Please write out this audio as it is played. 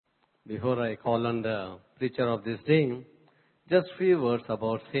Before I call on the preacher of this day, just few words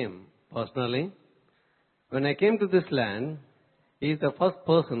about him personally. When I came to this land, he is the first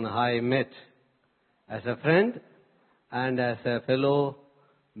person I met as a friend and as a fellow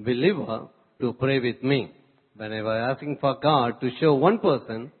believer to pray with me. When I was asking for God to show one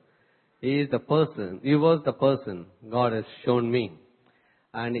person, he was the person God has shown me.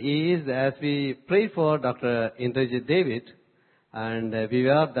 And he is, as we pray for Dr. Indrajit David, and we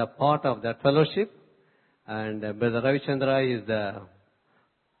are the part of that fellowship, and Brother Ravichandra is the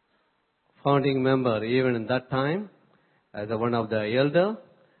founding member even in that time, as one of the elder,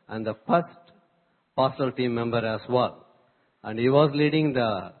 and the first pastoral team member as well. And he was leading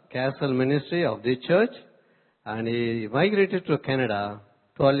the castle ministry of the church, and he migrated to Canada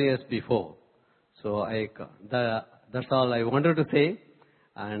 12 years before. So that's all I wanted to say,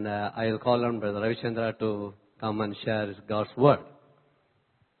 and I'll call on Brother Ravichandra to come and share God's word.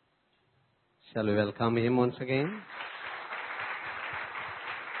 Shall we welcome him once again?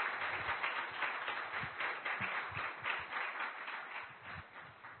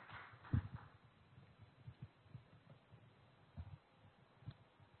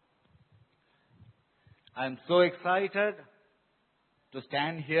 I'm so excited to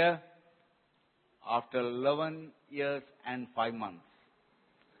stand here after 11 years and 5 months.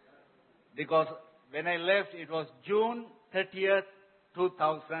 Because when I left, it was June 30th,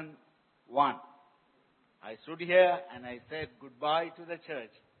 2001. I stood here and I said goodbye to the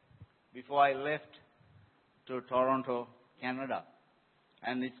church before I left to Toronto, Canada.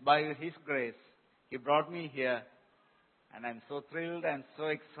 And it's by His grace, He brought me here. And I'm so thrilled and so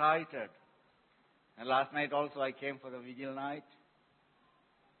excited. And last night also I came for the vigil night.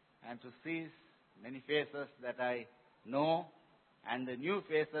 And to see many faces that I know and the new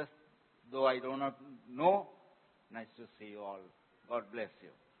faces, though I do not know, nice to see you all. God bless you.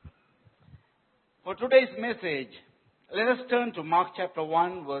 For today's message, let us turn to Mark chapter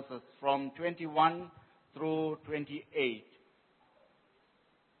 1, verses from 21 through 28.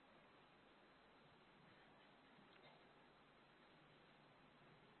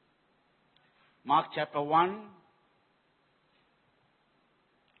 Mark chapter 1,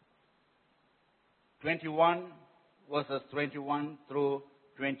 21, verses 21 through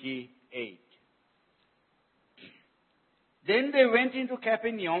 28. Then they went into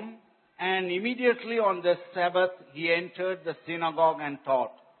Capernaum, and immediately on the Sabbath he entered the synagogue and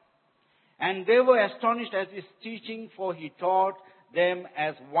taught. And they were astonished at his teaching, for he taught them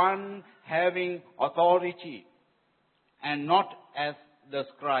as one having authority, and not as the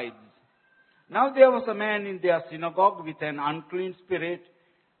scribes. Now there was a man in their synagogue with an unclean spirit,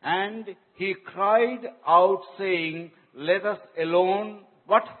 and he cried out, saying, "Let us alone.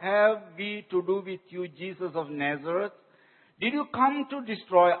 What have we to do with you, Jesus of Nazareth? Did you come to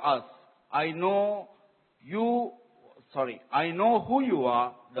destroy us? I know who you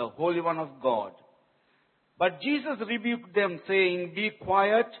are, the Holy One of God." But Jesus rebuked them, saying, "Be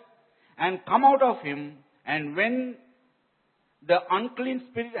quiet and come out of him." And when the unclean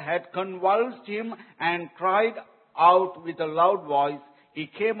spirit had convulsed him and cried out with a loud voice, he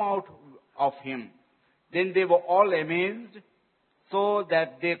came out of him. Then they were all amazed, so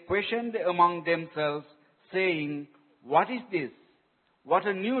that they questioned among themselves, saying, "What is this? What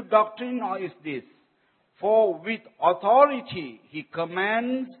a new doctrine is this? For with authority he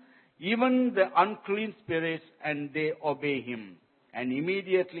commands even the unclean spirits, and they obey him." And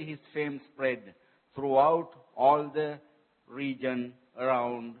immediately his fame spread throughout all the region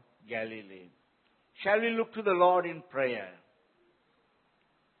around Galilee. Shall we look to the Lord in prayer?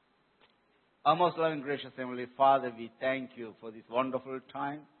 Our most loving, gracious Heavenly Father, we thank you for this wonderful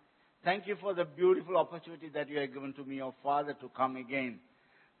time. Thank you for the beautiful opportunity that you have given to me, oh Father, to come again,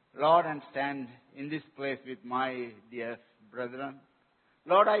 Lord, and stand in this place with my dear brethren.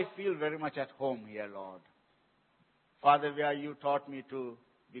 Lord, I feel very much at home here, Lord. Father, where you taught me to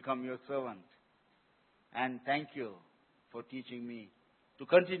become your servant. And thank you for teaching me to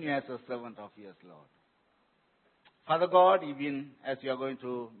continue as a servant of yours, Lord. Father God, even as we are going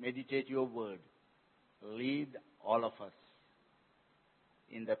to meditate your word, lead all of us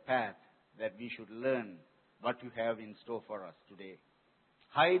in the path that we should learn what you have in store for us today.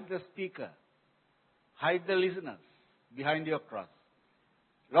 Hide the speaker, hide the listeners behind your cross.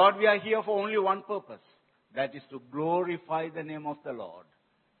 Lord, we are here for only one purpose, that is to glorify the name of the Lord.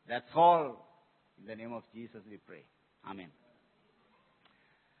 That's all. In the name of Jesus we pray. Amen.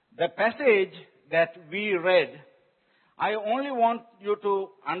 The passage that we read, I only want you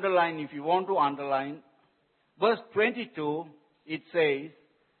to underline, if you want to underline, verse 22, it says,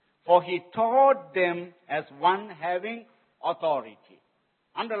 "For he taught them as one having authority."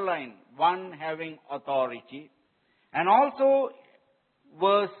 Underline, one having authority. And also,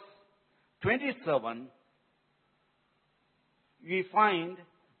 verse 27, we find,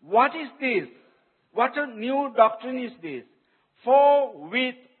 what is this? What a new doctrine is this? For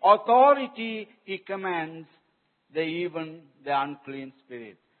with authority he commands even the unclean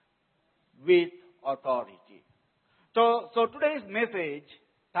spirit. With authority. So today's message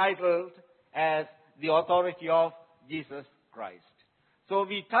titled as the authority of Jesus Christ. So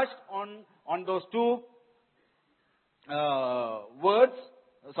we touched on those two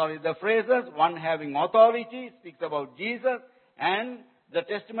the phrases, one having authority, speaks about Jesus, and the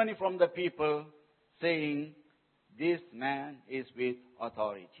testimony from the people saying, this man is with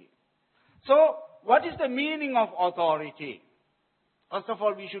authority. So, what is the meaning of authority? First of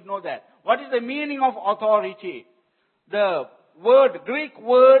all, we should know that. What is the meaning of authority? The Greek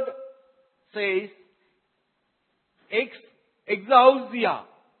word says, exousia.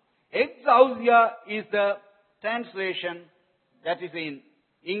 Exousia is the translation that is in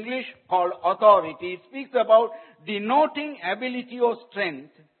English called authority. It speaks about denoting ability or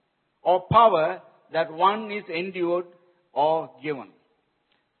strength or power that one is endued or given.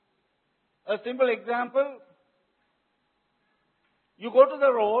 A simple example, you go to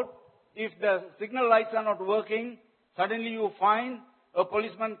the road, if the signal lights are not working, suddenly you find a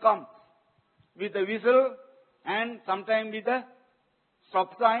policeman comes with a whistle and sometimes with a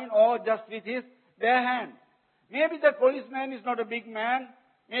stop sign or just with his bare hand. Maybe the policeman is not a big man,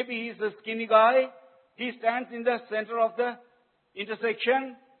 maybe he is a skinny guy, he stands in the center of the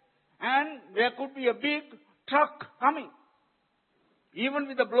intersection and there could be a big truck coming. Even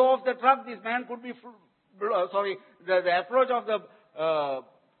with the blow of the truck, this man could be, the approach of the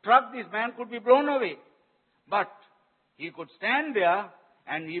truck, this man could be blown away. But he could stand there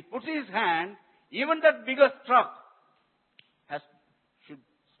and he puts his hand, even that biggest truck should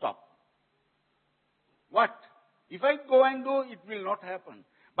stop. What? If I go and do, it will not happen.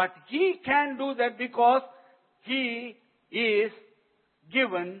 But he can do that because he is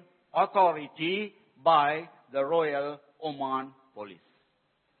given authority by the Royal Oman Police.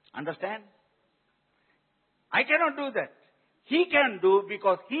 Understand? I cannot do that. He can do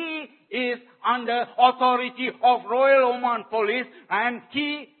because he is under authority of Royal Oman Police and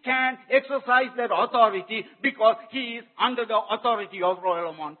he can exercise that authority because he is under the authority of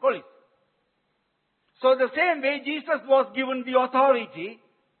Royal Oman Police. So the same way Jesus was given the authority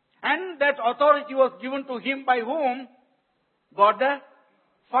and that authority was given to him by whom? God the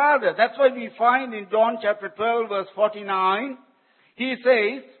Father. That's why we find in John chapter 12 verse 49, he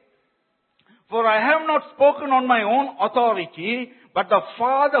says, for I have not spoken on my own authority, but the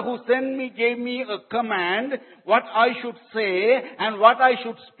Father who sent me gave me a command what I should say and what I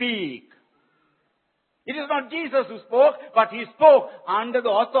should speak. It is not Jesus who spoke, but he spoke under the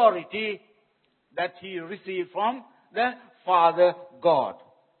authority that he received from the Father God.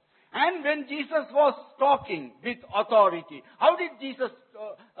 And when Jesus was talking with authority, how did Jesus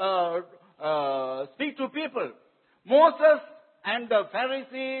speak to people? Moses and the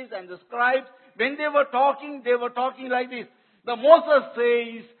Pharisees and the scribes, when they were talking like this. The Moses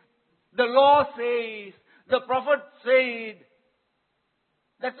says, the law says, the prophet said.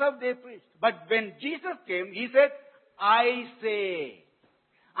 That's how they preached. But when Jesus came, he said, I say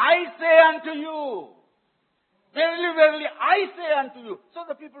unto you. Verily, verily, I say unto you. So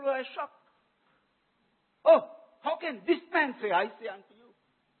the people were shocked. Oh, how can this man say, I say unto you?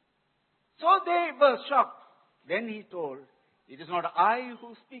 So they were shocked. Then he told, it is not I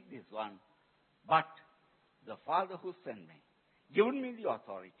who speak this one, but the Father who sent me. Given me the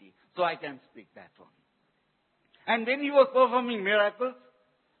authority, so I can speak that one. And when he was performing miracles,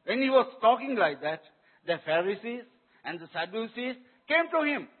 when he was talking like that, the Pharisees and the Sadducees came to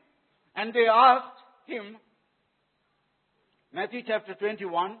him. And they asked him, Matthew chapter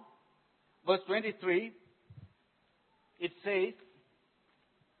 21, verse 23, it says,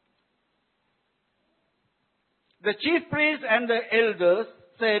 the chief priests and the elders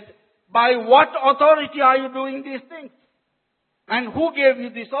said, by what authority are you doing these things? And who gave you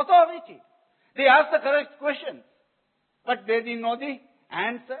this authority? They asked the correct question, but they didn't know the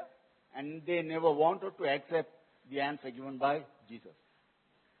answer, and they never wanted to accept the answer given by Jesus.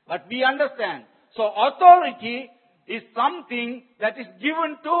 But we understand. So authority is something that is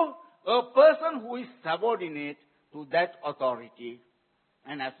given to a person who is subordinate to that authority.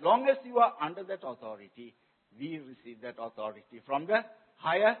 And as long as you are under that authority, we receive that authority from the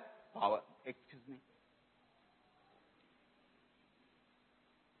higher power. Excuse me.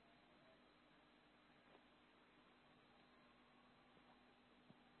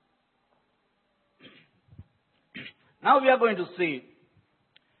 Now we are going to see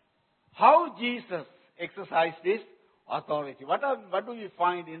how Jesus exercised his authority. What do we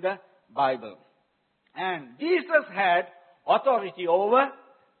find in the Bible? And Jesus had authority over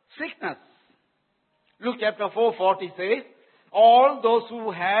sickness. Luke chapter 4:40 says, all those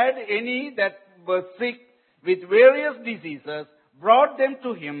who had any that were sick with various diseases brought them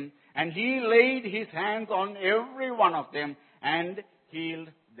to him, and he laid his hands on every one of them and healed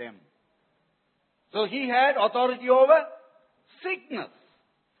them. So he had authority over sickness.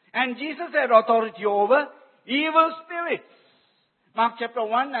 And Jesus had authority over evil spirits. Mark chapter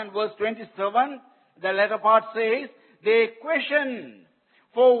 1 and verse 27, the latter part says, they question,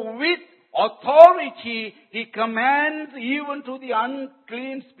 for with authority he commands even to the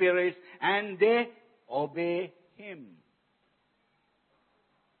unclean spirits, and they obey him.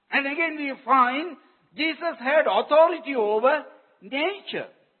 And again we find Jesus had authority over nature.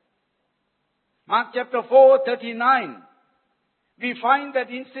 Mark chapter 4:39, we find that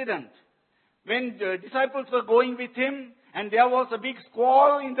incident when the disciples were going with him, and there was a big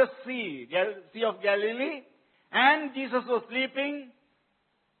squall in the Sea of Galilee, and Jesus was sleeping,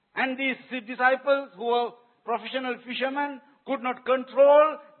 and these disciples, who were professional fishermen, could not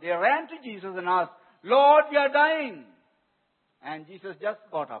control. They ran to Jesus and asked, Lord, we are dying. And Jesus just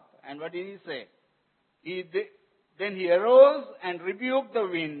got up. And what did he say? Then he arose and rebuked the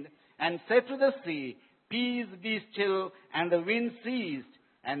wind and said to the sea, peace, be still. And the wind ceased,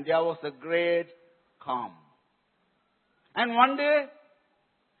 and there was a great calm. And one day,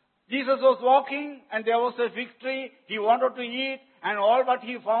 Jesus was walking, and there was a fig tree. He wanted to eat, and all what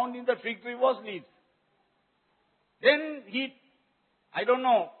he found in the fig tree was leaves. Then I don't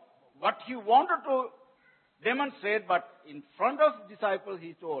know what he wanted to demonstrate, but in front of disciples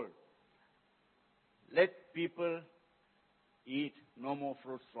he told, let people eat no more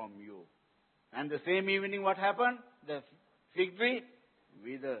fruits from you. And the same evening what happened? The fig tree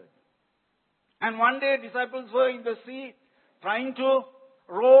withered. And one day disciples were in the sea trying to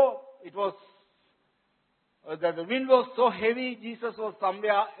row. It was, the wind was so heavy, Jesus was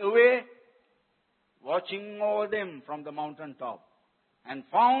somewhere away, watching over them from the mountaintop, and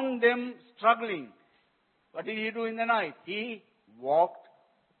found them struggling. What did he do in the night? He walked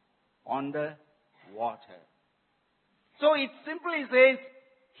on the water. So it simply says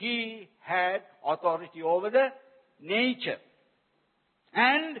he had authority over the nature.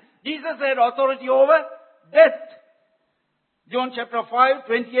 And Jesus had authority over death. John chapter 5,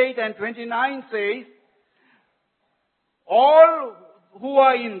 28 and 29 says, all who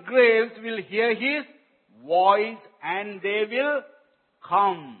are in graves will hear his voice, and they will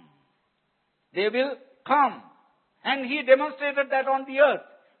come. They will come. And he demonstrated that on the earth.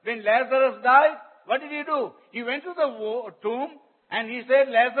 When Lazarus died, what did he do? He went to the tomb and he said,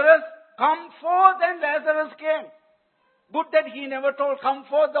 Lazarus, come forth, and Lazarus came. Good that he never told, come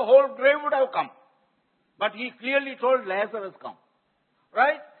forth, the whole grave would have come. But he clearly told Lazarus, come.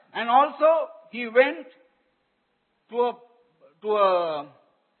 Right? And also, he went to a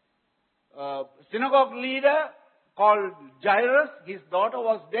synagogue leader called Jairus. His daughter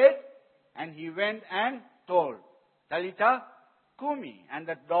was dead. And he went and told, Talita Kumi. And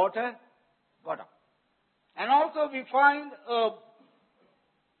that daughter got up. And also we find a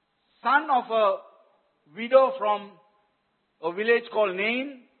son of a widow from a village called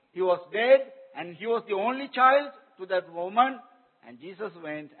Nain. He was dead, and he was the only child to that woman. And Jesus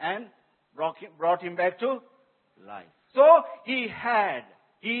went and brought him back to life. So he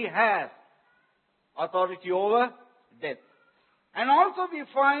has authority over death. And also we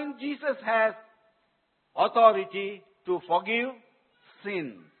find Jesus has authority to forgive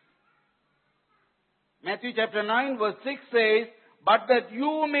sins. Matthew chapter 9 verse 6 says, but that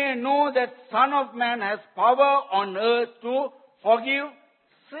you may know that Son of Man has power on earth to forgive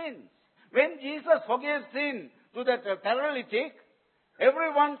sins. When Jesus forgave sin to that paralytic,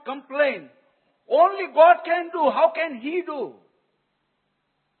 everyone complained, only God can do, how can he do?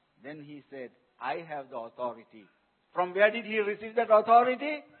 Then he said, I have the authority. From where did he receive that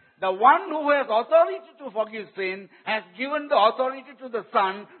authority? The one who has authority to forgive sin has given the authority to the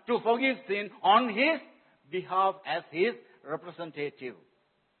Son to forgive sin on his behalf as his representative.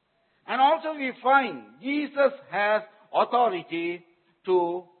 And also we find Jesus has authority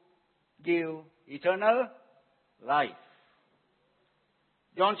to give eternal life.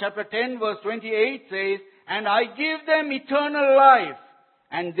 John chapter 10 verse 28 says, and I give them eternal life,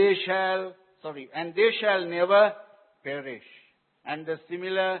 and they shall never perish. And the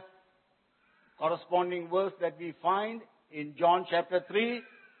similar corresponding verse that we find in John chapter 3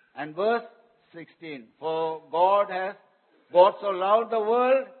 and verse 16. For God so loved the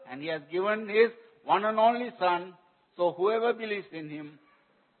world, and he has given his one and only Son, so whoever believes in him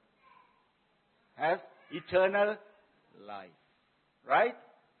has eternal life. Right?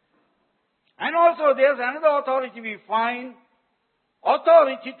 And also there's another authority we find.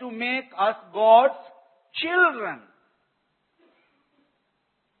 Authority to make us God's children.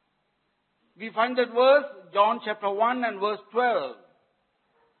 We find that verse, John chapter 1 and verse 12.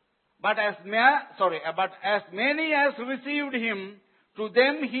 But as many as received him, to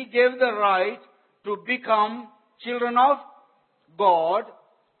them he gave the right to become children of God,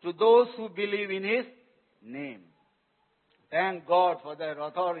 to those who believe in his name. Thank God for that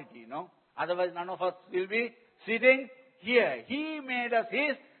authority, Otherwise none of us will be sitting here. He made us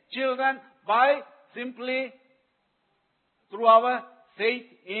his children by simply through our faith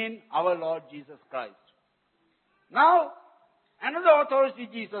in our Lord Jesus Christ. Now, another authority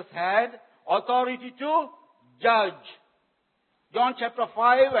Jesus had, authority to judge. John chapter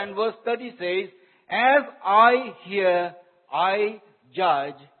 5 and verse 30 says, as I hear, I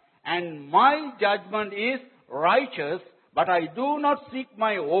judge, and my judgment is righteous, but I do not seek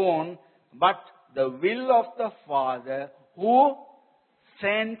my own, but the will of the Father who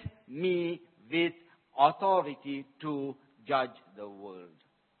sent me with authority to judge the world.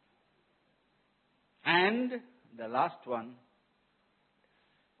 And the last one,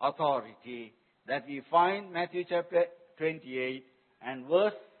 authority that we find Matthew chapter 28 and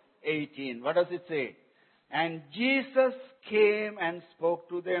verse 18. What does it say? And Jesus came and spoke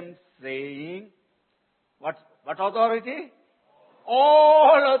to them, saying, what authority?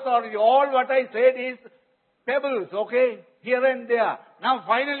 All authority. All what I said is pebbles, okay? Here and there. Now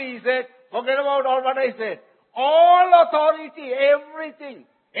finally he said, forget about all what I said. All authority, everything,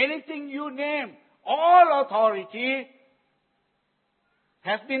 anything you name, all authority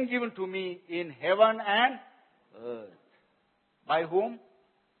has been given to me in heaven and earth. By whom?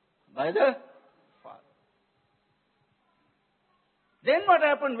 By the Father. Then what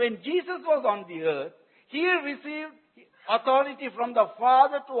happened when Jesus was on the earth? He received authority from the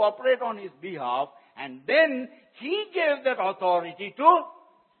Father to operate on his behalf, and then he gave that authority to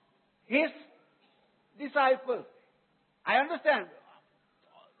his disciples. I understand.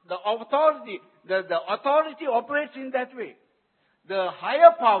 The authority operates in that way. The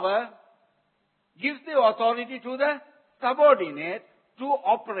higher power gives the authority to the subordinate to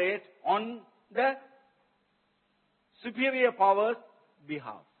operate on the superior power's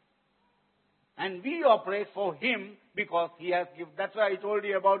behalf. And we operate for him because he has given. That's why I told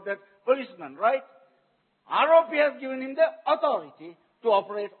you about that policeman, right? ROP has given him the authority to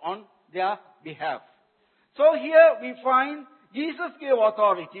operate on their behalf. So here we find Jesus gave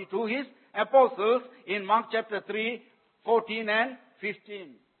authority to his apostles in Mark chapter 3, 14 and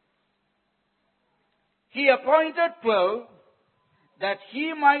 15. He appointed 12 that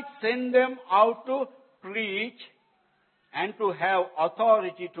he might send them out to preach and to have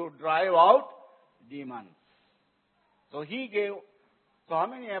authority to drive out demons. So he gave, so how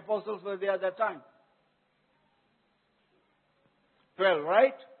many apostles were there at that time? 12,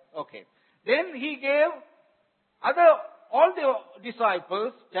 right? Okay. Then he gave all the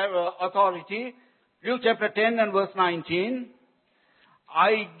disciples authority. Luke chapter 10 and verse 19.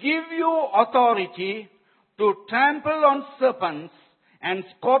 I give you authority to trample on serpents and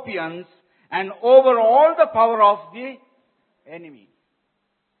scorpions and over all the power of the enemy.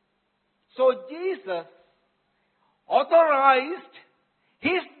 So Jesus authorized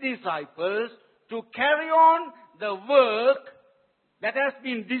his disciples to carry on the work that has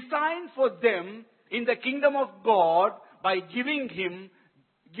been designed for them in the kingdom of God by giving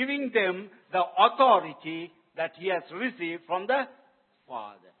them the authority that he has received from the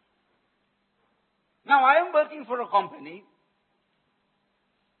Father. Now I am working for a company.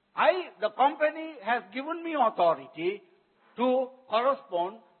 The company has given me authority to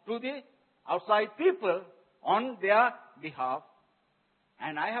correspond to the outside people on their behalf.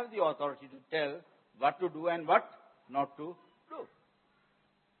 And I have the authority to tell what to do and what not to do.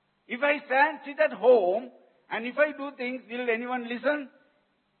 If I sit at home and if I do things, will anyone listen?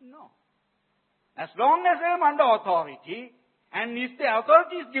 No. As long as I am under authority, and if the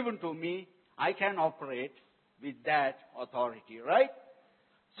authority is given to me, I can operate with that authority, right?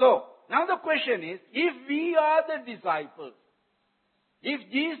 So, now the question is, if we are the disciples, if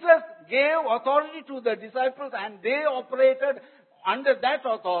Jesus gave authority to the disciples and they operated under that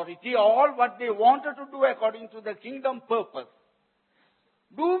authority, all what they wanted to do according to the kingdom purpose,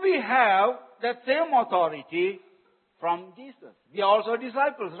 do we have that same authority from Jesus? We are also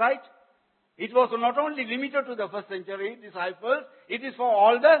disciples, right? It was not only limited to the first century disciples, it is for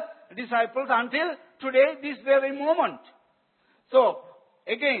all the disciples until today, this very moment. So,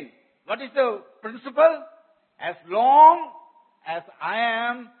 again, what is the principle? As long as I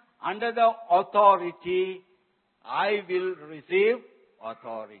am under the authority, I will receive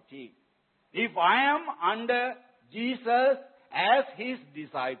authority. If I am under Jesus as his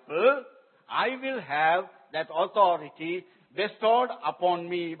disciple, I will have that authority bestowed upon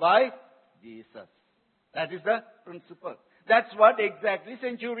me by Jesus. That is the principle. That's what exactly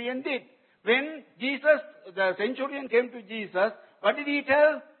centurion did. When the centurion came to Jesus, what did he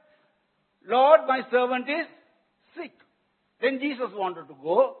tell? Lord, my servant is sick. Then Jesus wanted to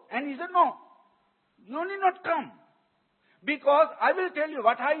go, and he said, no, you need not come. Because I will tell you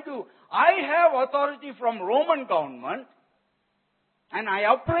what I do. I have authority from Roman government, and I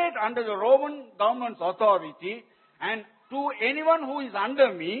operate under the Roman government's authority, and to anyone who is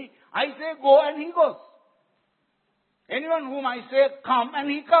under me, I say go and he goes. Anyone whom I say come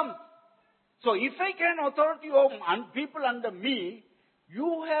and he comes. So if I can authority over people under me,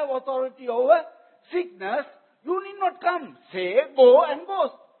 you have authority over sickness, you need not come. Say go and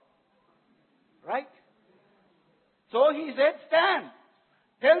goes. Right? So he said stand.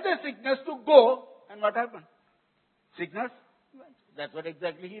 Tell the sickness to go, and what happened? Sickness went. That's what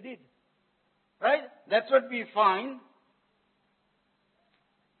exactly he did. Right? That's what we find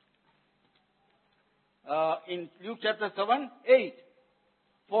in Luke chapter 7, 8.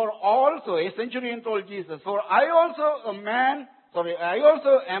 For also, a centurion told Jesus, for I also am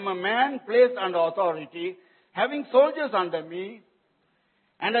a man placed under authority, having soldiers under me,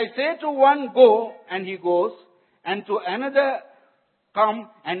 and I say to one, go, and he goes, and to another, come,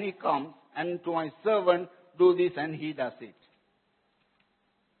 and he comes, and to my servant, do this, and he does it.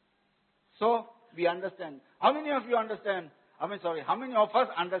 So, we understand. How many of you understand? How many of us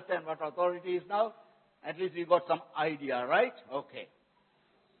understand what authority is now? At least we got some idea, right? Okay.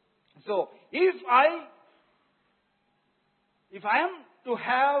 So, if I am to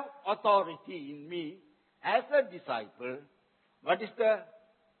have authority in me as a disciple, what is the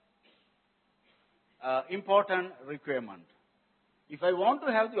important requirement? If I want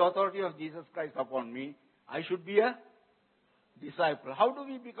to have the authority of Jesus Christ upon me, I should be a disciple. How do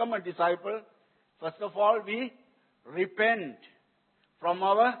we become a disciple? First of all, we repent from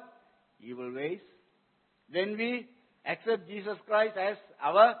our evil ways. Then we accept Jesus Christ as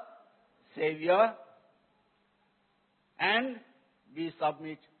our Savior. And we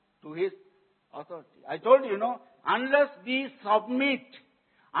submit to his authority. I told you, unless we submit,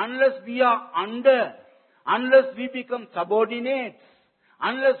 unless we are under, unless we become subordinates,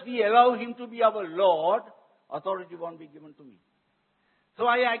 unless we allow him to be our Lord, authority won't be given to me. So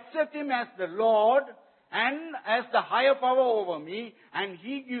I accept him as the Lord and as the higher power over me, and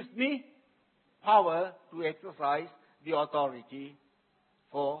he gives me power to exercise the authority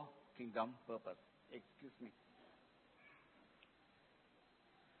for kingdom purpose. Excuse me.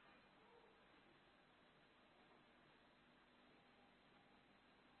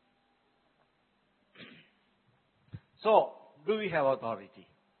 So, do we have authority?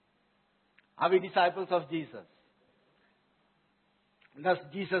 Are we disciples of Jesus? Does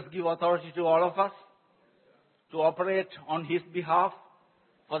Jesus give authority to all of us to operate on his behalf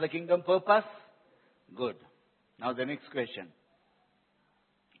for the kingdom purpose? Good. Now the next question.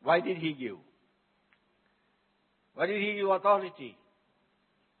 Why did he give? Why did he give authority?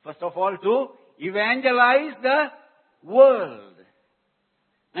 First of all, to evangelize the world.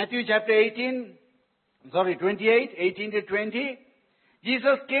 Matthew chapter 28, 18 to 20.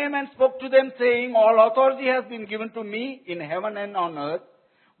 Jesus came and spoke to them, saying, all authority has been given to me in heaven and on earth.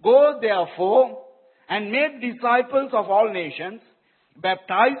 Go therefore and make disciples of all nations,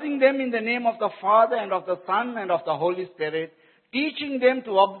 baptizing them in the name of the Father and of the Son and of the Holy Spirit, teaching them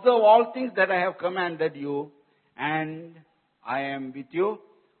to observe all things that I have commanded you, and I am with you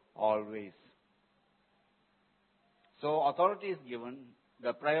always. So authority is given.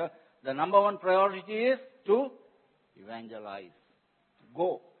 The number one priority is to evangelize.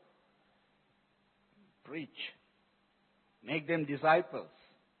 Go. Preach. Make them disciples.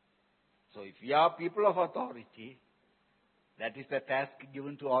 So if we are people of authority, that is the task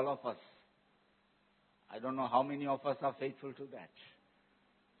given to all of us. I don't know how many of us are faithful to that.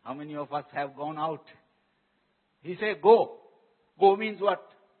 How many of us have gone out? He said, go. Go means what?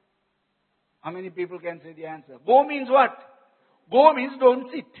 How many people can say the answer? Go means what? Go means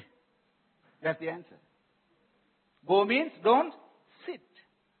don't sit. That's the answer. Go means don't sit.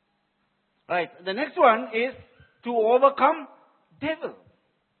 Right. The next one is to overcome devil.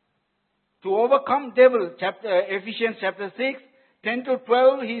 To overcome devil. Ephesians chapter 6, 10 to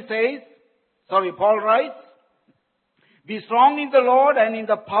 12, Paul writes, be strong in the Lord and in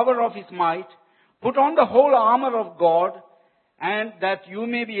the power of his might. Put on the whole armor of God, and that you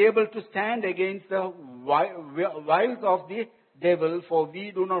may be able to stand against the wiles of the devil, for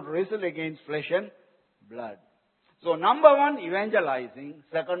we do not wrestle against flesh and blood. So number one, evangelizing.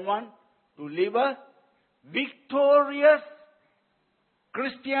 Second one, to live a victorious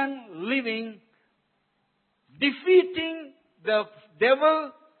Christian living, defeating the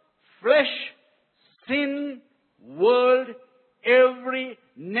devil, flesh, sin, world, every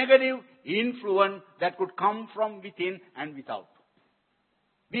negative influence that could come from within and without.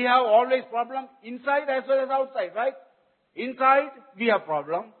 We have always problem inside as well as outside, right? Inside we have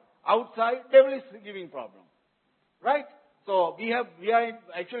problem. Outside devil is giving problem. Right? So we are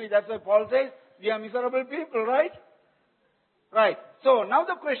actually that's why Paul says we are miserable people, right? Right. So now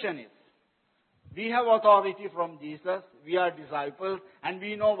the question is, we have authority from Jesus, we are disciples, and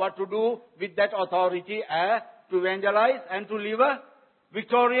we know what to do with that authority to evangelize and to live a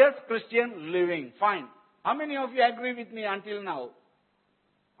victorious Christian living. Fine. How many of you agree with me until now?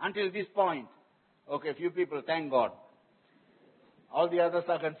 Until this point? Okay, few people, thank God. All the others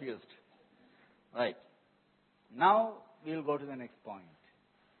are confused. Right. Now, we'll go to the next point.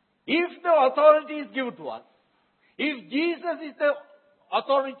 If the authority is given to us, if Jesus is the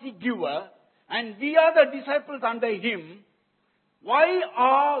authority giver, and we are the disciples under Him, why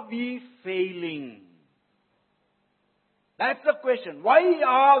are we failing? That's the question. Why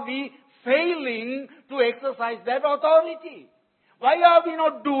are we failing to exercise that authority? Why are we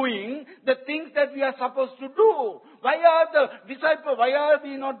not doing the things that we are supposed to do? Why are the disciples, why are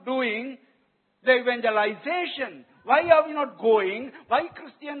we not doing the evangelization? Why are we not going? Why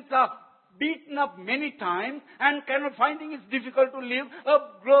Christians are beaten up many times and cannot finding it difficult to live a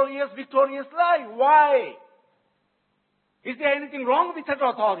glorious, victorious life? Why? Is there anything wrong with that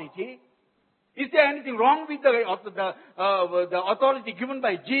authority? Is there anything wrong with the authority given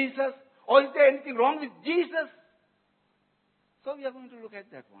by Jesus? Or is there anything wrong with Jesus? So we are going to look at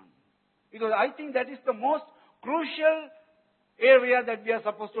that one. Because I think that is the most crucial area that we are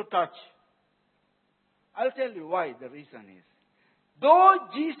supposed to touch. I'll tell you why the reason is. Though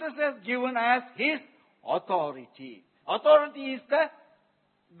Jesus has given us His authority. Authority is the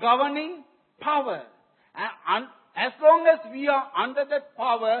governing power. And as long as we are under that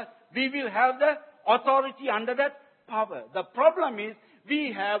power, we will have the authority under that power. The problem is,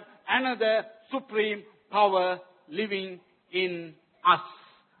 we have another supreme power living in us,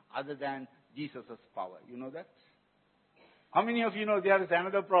 other than Jesus' power. You know that? How many of you know there is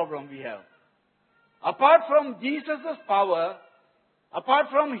another problem we have? Apart from Jesus' power, apart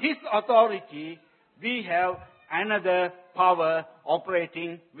from His authority, we have another power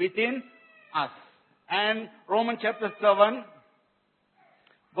operating within us. And Romans chapter 7,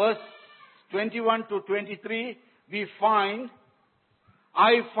 verse 21 to 23, we find,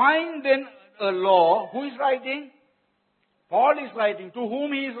 I find then a law. Who is writing? Paul is writing. To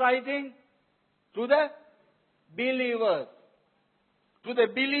whom he is writing? To the believers. To the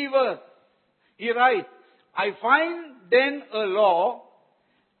believers. He writes, I find then a law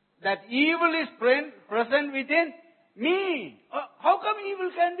that evil is present within me. How come evil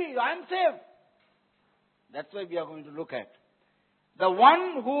can be? I am saved. That's why we are going to look at. The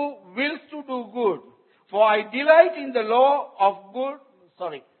one who wills to do good. For I delight in the law of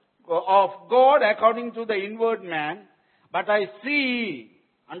God according to the inward man. But I see,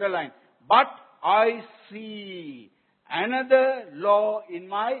 underline, but I see another law in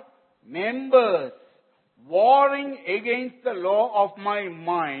my members, warring against the law of my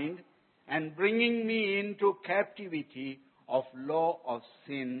mind and bringing me into captivity of law of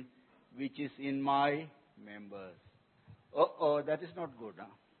sin which is in my members. That is not good. Huh?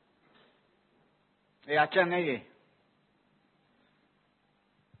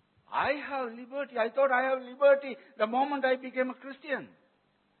 I have liberty. I thought I have liberty the moment I became a Christian.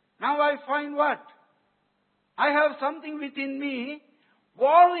 Now I find what? I have something within me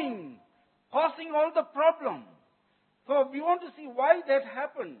warring, causing all the problem. So we want to see why that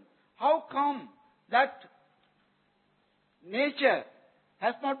happened. How come that nature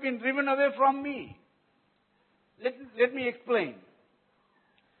has not been driven away from me? Let me explain.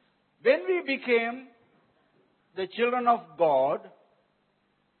 When we became the children of God,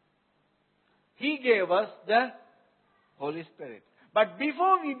 He gave us the Holy Spirit. But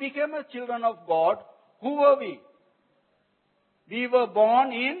before we became a children of God, who were we? We were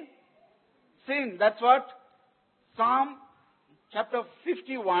born in sin. That's what Psalm chapter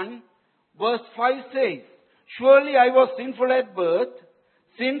 51 verse 5 says. Surely I was sinful at birth,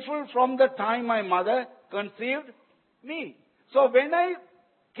 sinful from the time my mother conceived me. So when I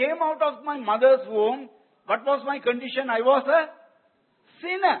came out of my mother's womb, what was my condition? I was a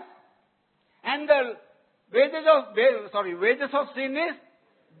sinner. And the wages of sin is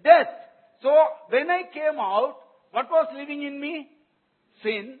death. So when I came out, what was living in me?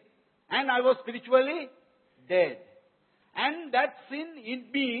 Sin. And I was spiritually dead. And that sin in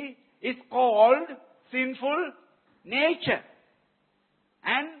me is called sinful nature.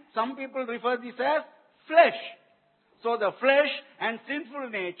 And some people refer this as flesh. So the flesh and sinful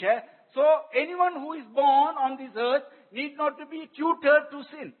nature. So anyone who is born on this earth need not to be tutored to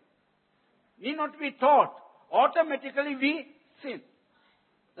sin. Need not to be taught. Automatically we sin.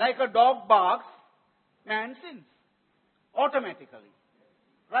 Like a dog barks, man sins. Automatically.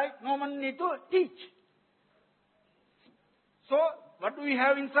 Right? No one need to teach. So, what do we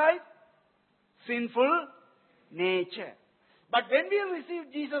have inside? Sinful nature. But when we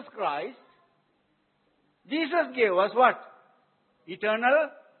receive Jesus Christ, Jesus gave us what? Eternal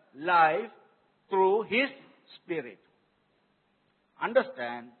life through His Spirit.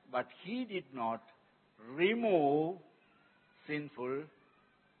 Understand, but He did not remove sinful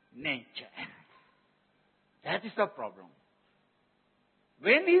nature. That is the problem.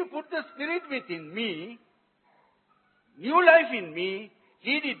 When He put the Spirit within me, new life in me,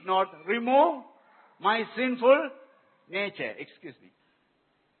 He did not remove my sinful nature. Excuse me.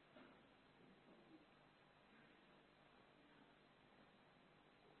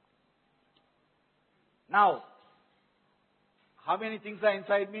 Now, how many things are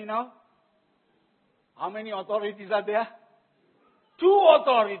inside me now? How many authorities are there? 2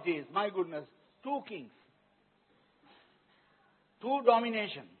 authorities. My goodness. 2 kings. 2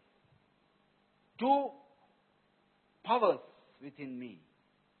 domination. 2 powers within me.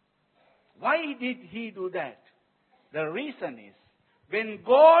 Why did He do that? The reason is, when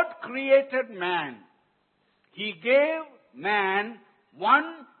God created man, He gave man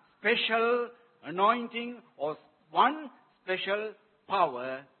one special anointing or one special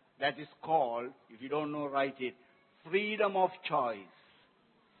power that is called, if you don't know, write it, freedom of choice.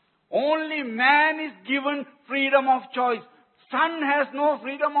 Only man is given freedom of choice. Sun has no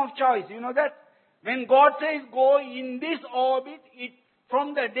freedom of choice. You know that? When God says go in this orbit,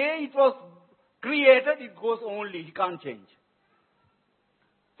 from the day it was created, it goes only. He can't change.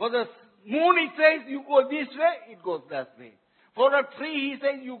 For the moon, it says you go this way, it goes that way. For a tree, He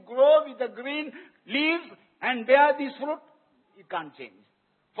says you grow with the green leaves and bear this fruit, it can't change.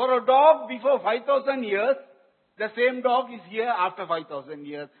 For a dog, before 5,000 years, the same dog is here after 5,000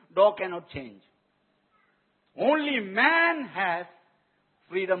 years. Dog cannot change. Only man has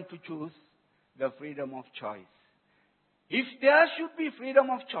freedom to choose, the freedom of choice. If there should be freedom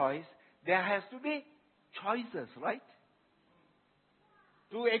of choice, there has to be choices, right?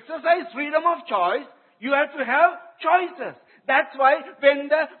 To exercise freedom of choice, you have to have choices. That's why when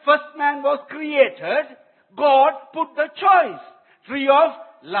the first man was created, God put the choice. Tree of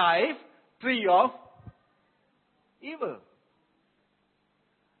life, tree of evil.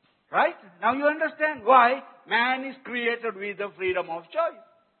 Right? Now you understand why man is created with the freedom of choice.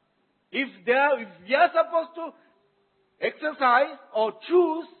 If we are supposed to exercise or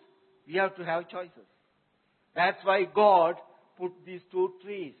choose, we have to have choices. That's why God put these 2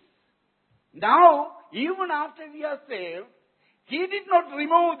 trees. Now, even after we are saved, He did not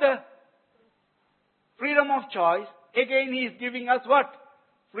remove the freedom of choice. Again, He is giving us what?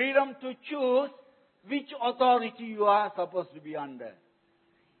 Freedom to choose which authority you are supposed to be under.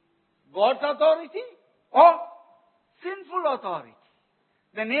 God's authority or sinful authority.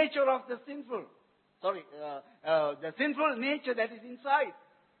 The nature of the sinful. The sinful nature that is inside.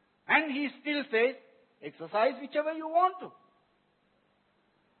 And He still says, exercise whichever you want to.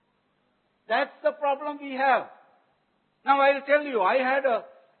 That's the problem we have. Now I'll tell you,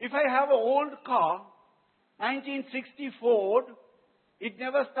 if I have an old car, 1960 Ford, it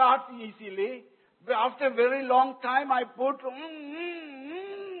never starts easily. But after a very long time, I put,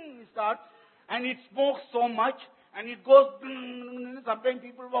 it starts, and it smokes so much, and it goes, sometimes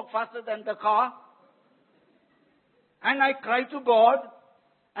people walk faster than the car. And I cry to God,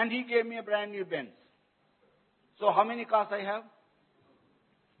 and He gave me a brand new Benz. So how many cars I have?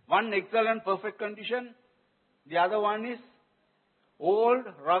 One excellent, perfect condition. The other one is old,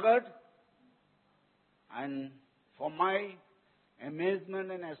 rugged. And for my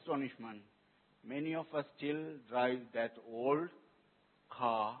amazement and astonishment, many of us still drive that old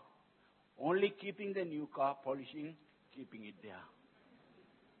car, only keeping the new car, polishing, keeping it there.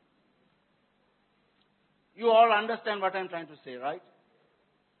 You all understand what I'm trying to say, right?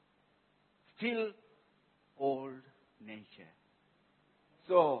 Still old nature.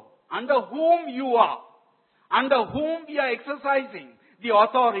 So, under whom you are, under whom we are exercising the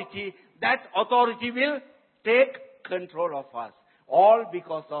authority, that authority will take control of us. All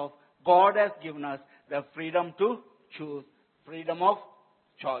because of God has given us the freedom to choose, freedom of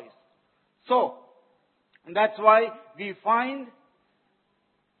choice. So, And that's why we find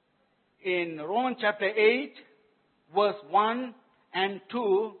in Romans chapter 8, verse 1 and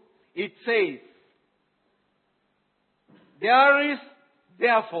 2, it says, there is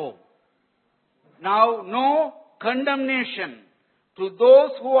therefore now no condemnation to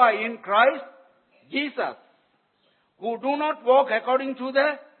those who are in Christ Jesus, who do not walk according to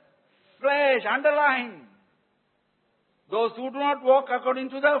the flesh. Underline. Those who do not walk according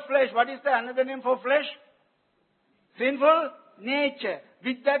to the flesh. What is the another name for flesh? Sinful nature.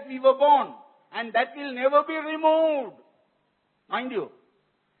 With that we were born. And that will never be removed. Mind you.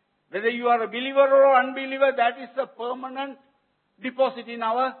 Whether you are a believer or unbeliever, that is a permanent deposit in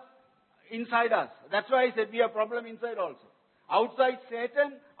our inside us. That's why I said we have problem inside also. Outside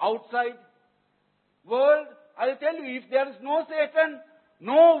Satan, outside world, I'll tell you, if there is no Satan,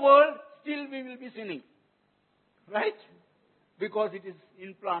 no world, still we will be sinning. Right? Because it is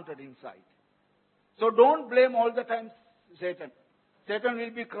implanted inside. So don't blame all the time Satan. Satan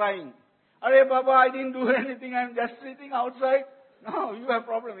will be crying. Arey Baba, I didn't do anything, I'm just sitting outside. No, you have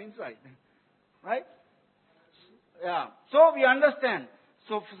problem inside. Right? Yeah. So we understand.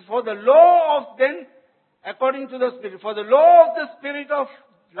 So for the law of then, according to the Spirit, for the law of the Spirit of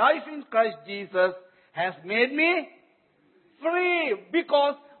life in Christ Jesus has made me free,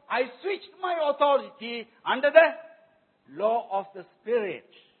 because I switched my authority under the law of the Spirit.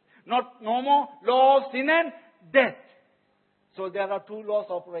 No more law of sin and death. So there are two laws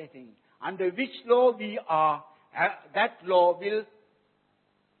operating. Under which law we are, that law will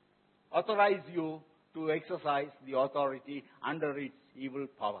authorize you to exercise the authority under its evil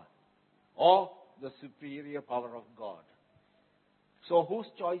power or the superior power of God. So whose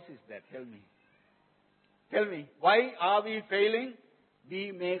choice is that? Tell me. Tell me, why are we failing?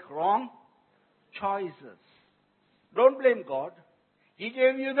 We make wrong choices. Don't blame God. He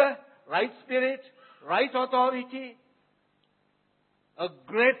gave you the right spirit, right authority, a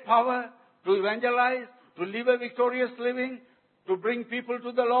great power to evangelize, to live a victorious living, to bring people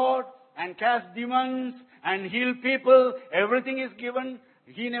to the Lord and cast demons and heal people. Everything is given.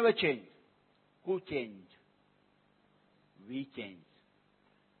 He never changed. Who changed? We changed.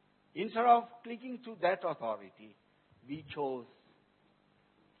 Instead of clicking to that authority, we chose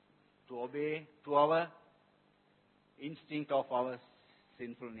to obey to our instinct of our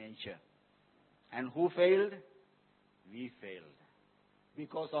sinful nature. And who failed? We failed.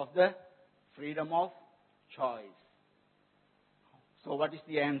 Because of the freedom of choice. So what is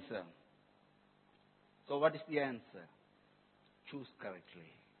the answer? Choose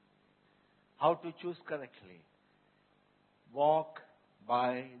correctly. How to choose correctly? Walk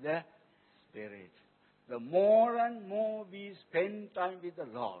by the Spirit. The more and more we spend time with the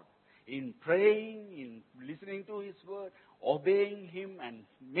Lord, in praying, in listening to His word, obeying Him and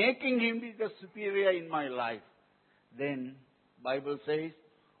making Him be the superior in my life, then Bible says,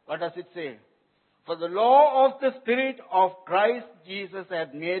 what does it say? For the law of the Spirit of Christ Jesus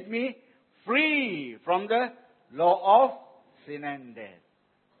had made me free from the law of sin and death.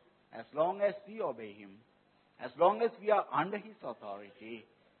 As long as we obey Him, as long as we are under His authority,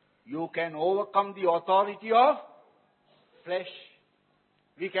 you can overcome the authority of flesh.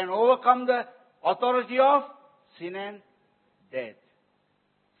 We can overcome the authority of sin and death.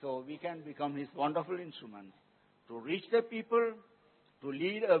 So we can become His wonderful instruments to reach the people, to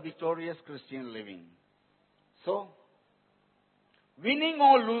lead a victorious Christian living. So, winning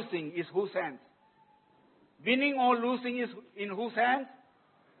or losing is whose hands? Winning or losing is in whose hands?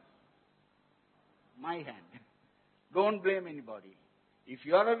 My hand. Don't blame anybody. If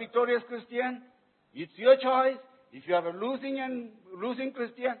you are a victorious Christian, it's your choice. If you are a losing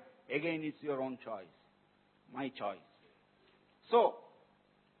Christian, again it's your own choice. My choice. So,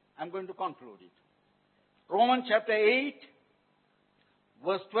 I'm going to conclude it. Romans chapter 8,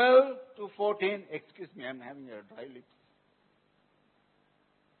 verse 12 to 14. Excuse me, I'm having a dry lips.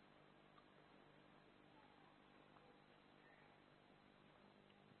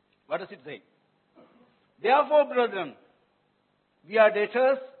 What does it say? Therefore, brethren, we are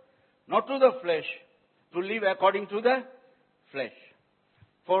debtors, not to the flesh, to live according to the flesh.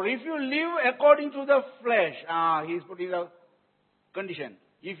 For if you live according to the flesh, he's putting a condition.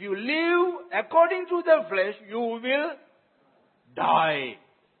 If you live according to the flesh, you will die.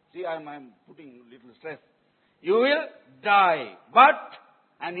 See, I'm putting a little stress. You will die. But,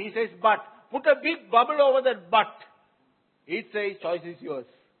 and he says but, put a big bubble over that but. It says choice is yours.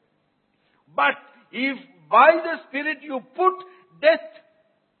 But, if by the Spirit you put death,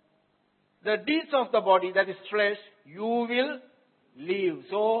 the deeds of the body, that is flesh, you will live.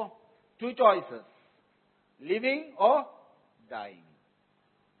 So, two choices. Living or dying.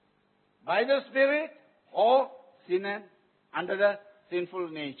 By the Spirit or sinned under the sinful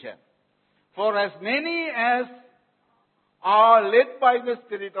nature. For as many as are led by the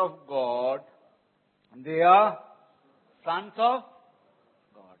Spirit of God, they are sons of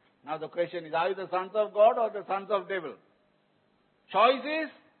God. Now the question is, are you the sons of God or the sons of devil? Choice is,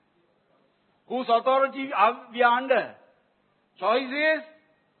 whose authority are we under? Choice is,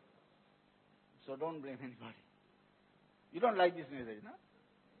 so don't blame anybody. You don't like this message, no?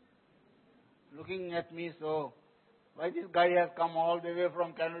 Looking at me, so why this guy has come all the way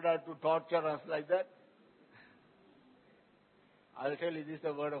from Canada to torture us like that? I'll tell you, this is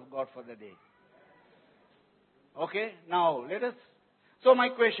the word of God for the day. Okay, now let us. So my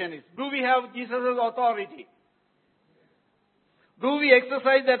question is, do we have Jesus' authority? Do we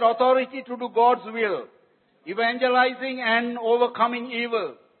exercise that authority to do God's will, evangelizing and overcoming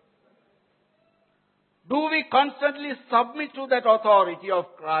evil? Do we constantly submit to that authority of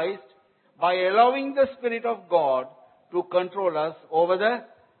Christ by allowing the Spirit of God to control us over the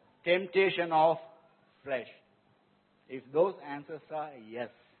temptation of flesh? If those answers are yes,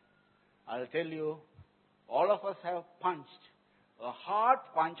 I'll tell you, all of us have punched a hard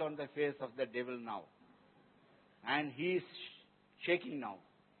punch on the face of the devil now. And he is shaking now.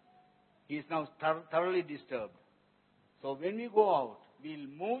 He is now thoroughly disturbed. So when we go out, we'll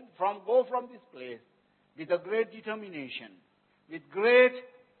go from this place with a great determination, with great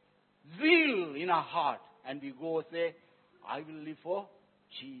zeal in our heart. And we go say, I will live for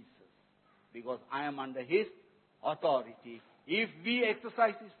Jesus, because I am under His authority. If we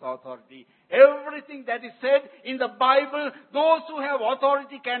exercise His authority, everything that is said in the Bible, those who have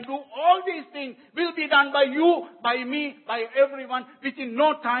authority can do all these things, will be done by you, by me, by everyone. Within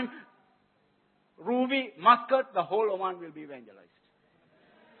no time, Ruby, Muscat, the whole Oman will be evangelized.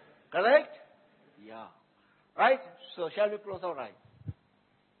 Correct? Yeah. Right? So shall we close our eyes?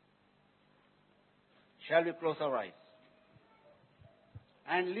 Shall we close our eyes?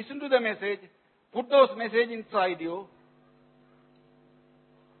 And listen to the message. Put those messages inside you.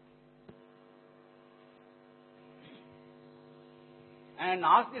 And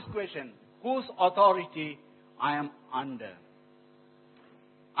ask this question, whose authority I am under?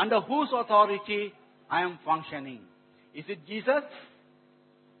 Under whose authority I am functioning? Is it Jesus?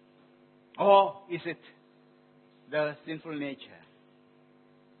 Or is it the sinful nature?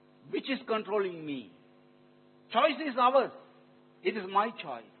 Which is controlling me? Choice is ours. It is my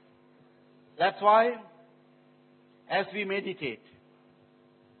choice. That's why, as we meditate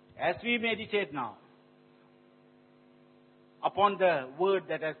now upon the word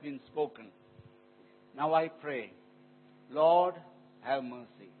that has been spoken, now I pray, Lord, have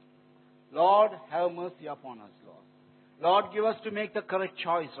mercy. Lord, have mercy upon us, Lord. Lord, give us to make the correct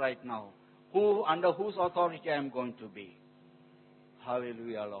choice right now. Under whose authority I am going to be.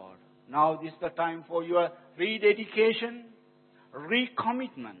 Hallelujah, Lord. Now this is the time for your rededication,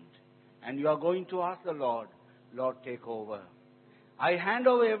 recommitment. And you are going to ask the Lord, Lord, take over. I hand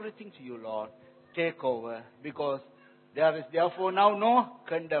over everything to you, Lord. Take over, because there is therefore now no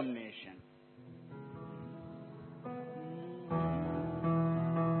condemnation.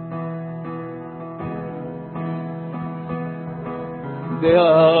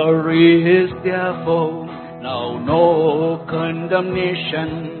 There is therefore now no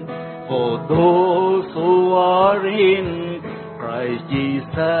condemnation for those who are in Christ Jesus.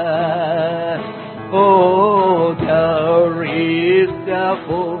 Oh, there is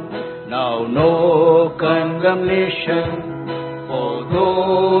therefore now no condemnation for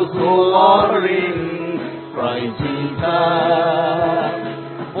those who are in Christ Jesus.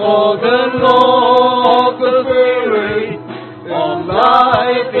 For the law of the Spirit of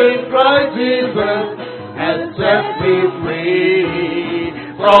life in Christ Jesus has set me free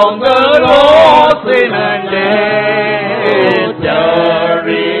from the law of sin and death. There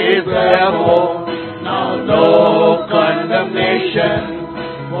is therefore now no condemnation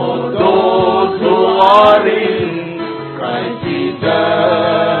for those who are in Christ Jesus.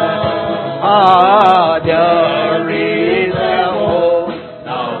 There is therefore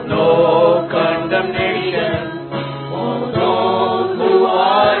now no condemnation for those who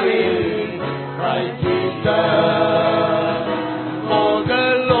are in Christ Jesus. For the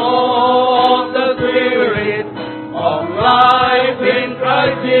law of the Spirit of life in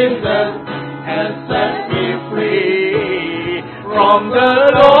Christ Jesus has set me free from the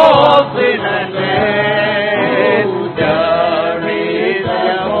law of sin and death. There is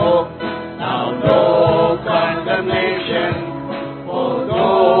therefore now no condemnation for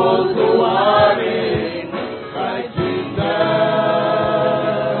those who are in Christ Jesus.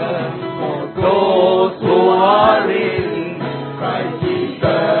 For those who are in Christ Jesus.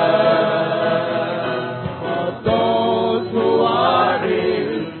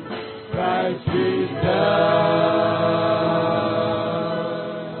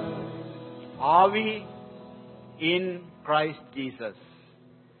 we in Christ Jesus?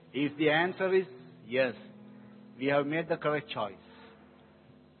 If the answer is yes, we have made the correct choice.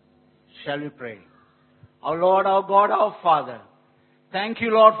 Shall we pray? Our Lord, our God, our Father, thank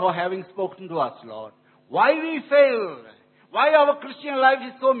you, Lord, for having spoken to us, Lord. Why we fail? Why our Christian life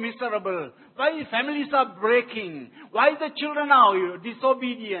is so miserable? Why families are breaking? Why the children are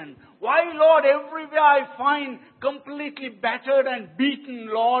disobedient? Why, Lord, everywhere I find completely battered and beaten,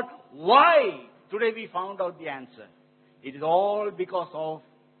 Lord? Why? Today we found out the answer. It is all because of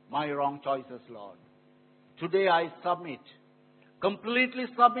my wrong choices, Lord. Today I submit, completely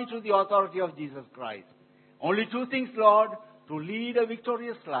submit to the authority of Jesus Christ. Only two things, Lord: to lead a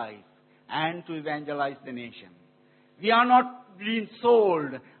victorious life and to evangelize the nation. We are not being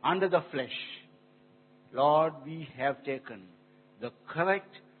sold under the flesh. Lord, we have taken the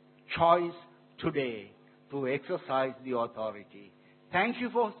correct choice today to exercise the authority. Thank you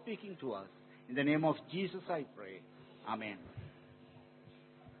for speaking to us. In the name of Jesus I pray. Amen.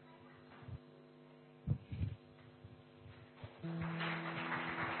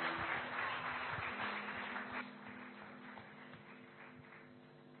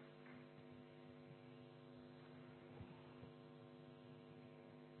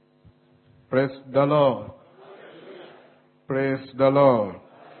 Praise the Lord. Praise the Lord.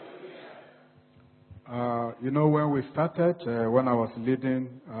 When we started, when I was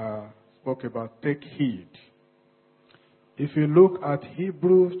leading, spoke about take heed. If you look at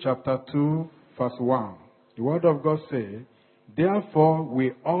Hebrews chapter 2, verse 1, the word of God says, therefore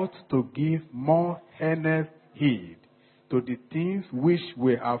we ought to give more earnest heed to the things which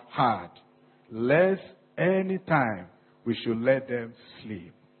we have heard, lest any time we should let them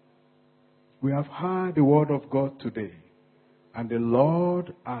sleep. We have heard the word of God today, and the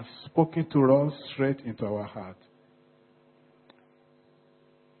Lord has spoken to us straight into our heart.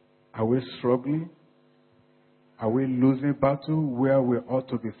 Are we struggling? Are we losing battle where we ought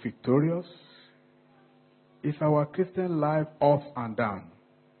to be victorious? Is our Christian life up and down?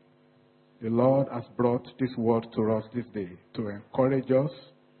 The Lord has brought this word to us this day to encourage us,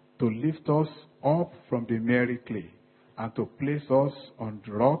 to lift us up from the miry clay, and to place us on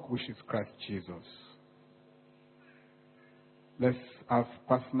the rock, which is Christ Jesus. Let's have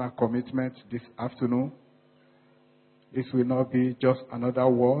personal commitment this afternoon. This will not be just another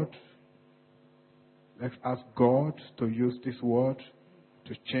word. Let's ask God to use this word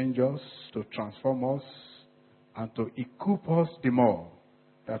to change us, to transform us, and to equip us the more,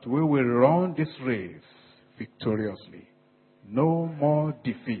 that we will run this race victoriously. No more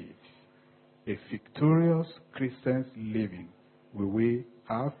defeat. A victorious Christian's living will we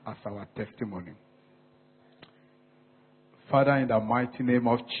have as our testimony. Father, in the mighty name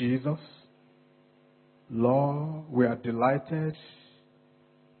of Jesus, Lord, we are delighted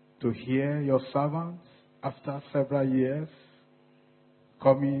to hear your servants after several years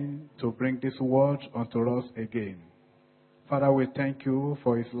coming to bring this word unto us again. Father, we thank you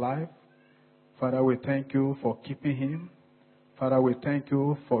for his life. Father, we thank you for keeping him. Father, we thank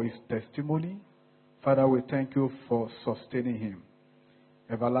you for his testimony. Father, we thank you for sustaining him.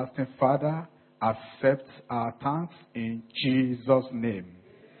 Everlasting Father, accept our thanks in Jesus' name.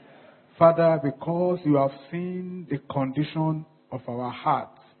 Father, because you have seen the condition of our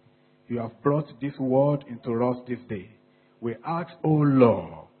hearts, you have brought this word into us this day. We ask, O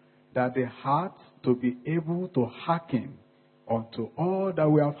Lord, that the heart to be able to hearken unto all that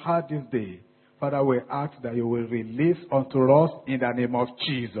we have heard this day. Father, we ask that you will release unto us in the name of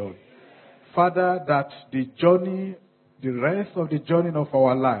Jesus. Father, that the journey, the rest of the journey of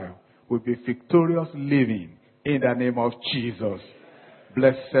our life will be victorious living in the name of Jesus.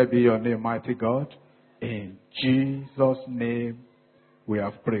 Blessed be your name, mighty God. In Jesus' name we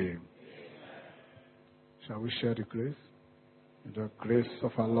have prayed. Shall we share the grace? The grace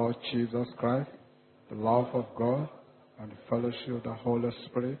of our Lord Jesus Christ, the love of God, and the fellowship of the Holy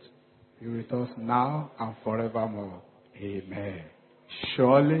Spirit be with us now and forevermore. Amen.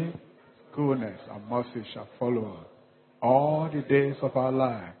 Surely goodness and mercy shall follow us all the days of our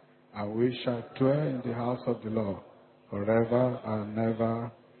life, and we shall dwell in the house of the Lord forever and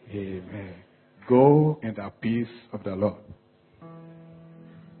ever. Amen. Go in the peace of the Lord.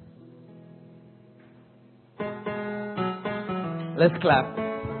 Let's clap.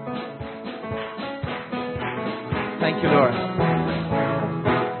 Thank you, Lord.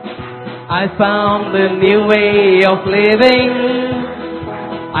 I found a new way of living.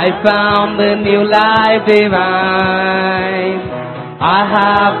 I found a new life divine. I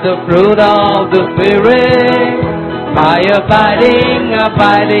have the fruit of the Spirit by abiding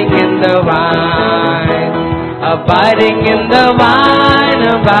in the vine. Abiding in the vine. vine,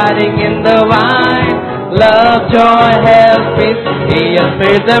 abiding in the vine. Love, joy, health, peace, He has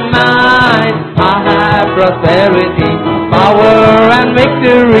made them mine. I have prosperity, power and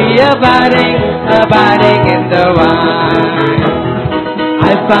victory, abiding in the vine.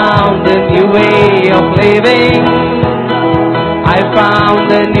 I found a new way of living. I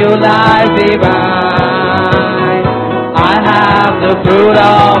found a new life divine. I have the fruit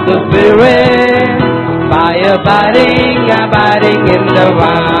of the Spirit by abiding in the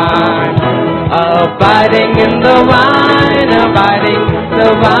vine. Abiding in the vine, abiding in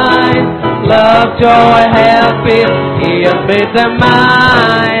the vine. Love, joy, health, peace, He has made them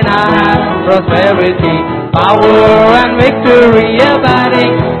mine. I have prosperity, power and victory,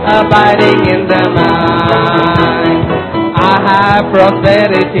 abiding in the vine. I have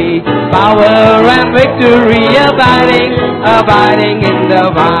prosperity, power and victory, abiding in the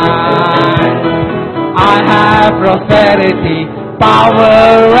vine. I have prosperity,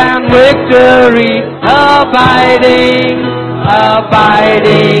 power and victory,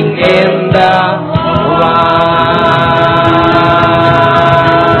 abiding in the vine.